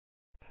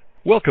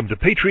Welcome to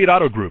Patriot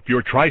Auto Group,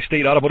 your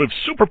tri-state automotive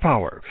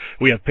superpower.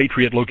 We have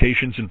Patriot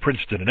locations in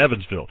Princeton and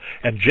Evansville,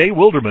 and J.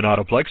 Wilderman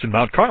Autoplex in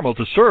Mount Carmel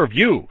to serve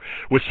you.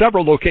 With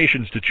several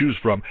locations to choose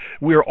from,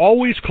 we are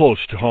always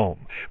close to home.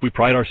 We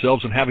pride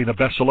ourselves in having the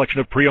best selection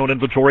of pre-owned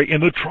inventory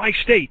in the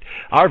tri-state.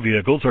 Our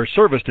vehicles are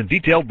serviced and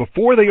detailed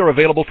before they are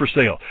available for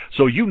sale,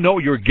 so you know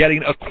you're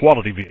getting a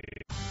quality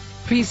vehicle.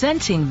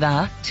 Presenting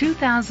the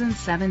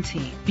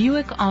 2017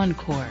 Buick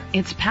Encore.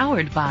 It's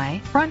powered by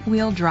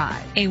front-wheel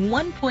drive, a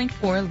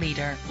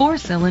 1.4-liter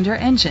four-cylinder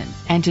engine,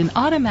 and an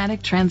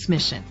automatic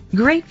transmission.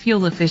 Great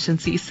fuel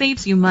efficiency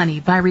saves you money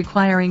by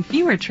requiring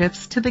fewer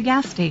trips to the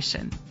gas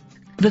station.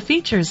 The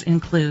features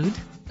include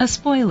a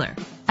spoiler,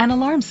 an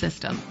alarm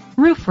system,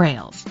 roof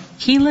rails,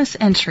 keyless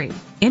entry,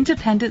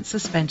 independent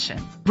suspension,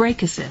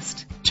 brake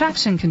assist,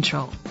 traction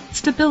control,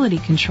 stability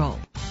control,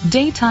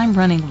 daytime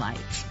running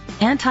lights,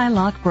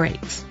 anti-lock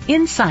brakes.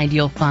 Inside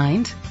you'll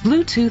find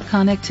Bluetooth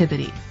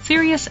connectivity,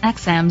 Sirius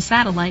XM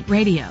satellite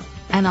radio,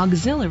 an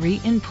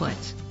auxiliary input,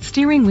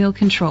 steering wheel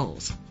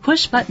controls,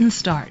 push-button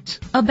start,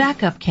 a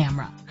backup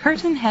camera,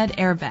 curtain head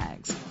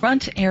airbags,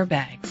 front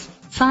airbags,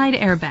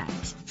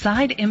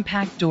 side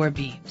impact door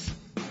beams.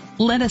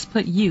 Let us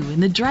put you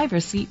in the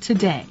driver's seat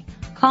today.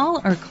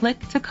 Call or click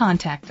to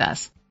contact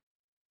us.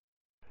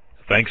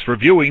 Thanks for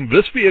viewing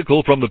this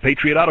vehicle from the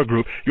Patriot Auto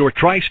Group, your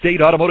tri-state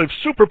automotive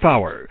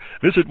superpower.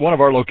 Visit one of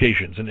our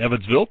locations in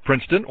Evansville,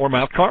 Princeton, or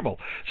Mount Carmel.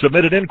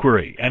 Submit an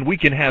inquiry, and we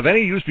can have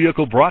any used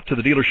vehicle brought to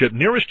the dealership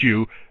nearest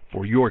you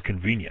for your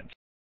convenience.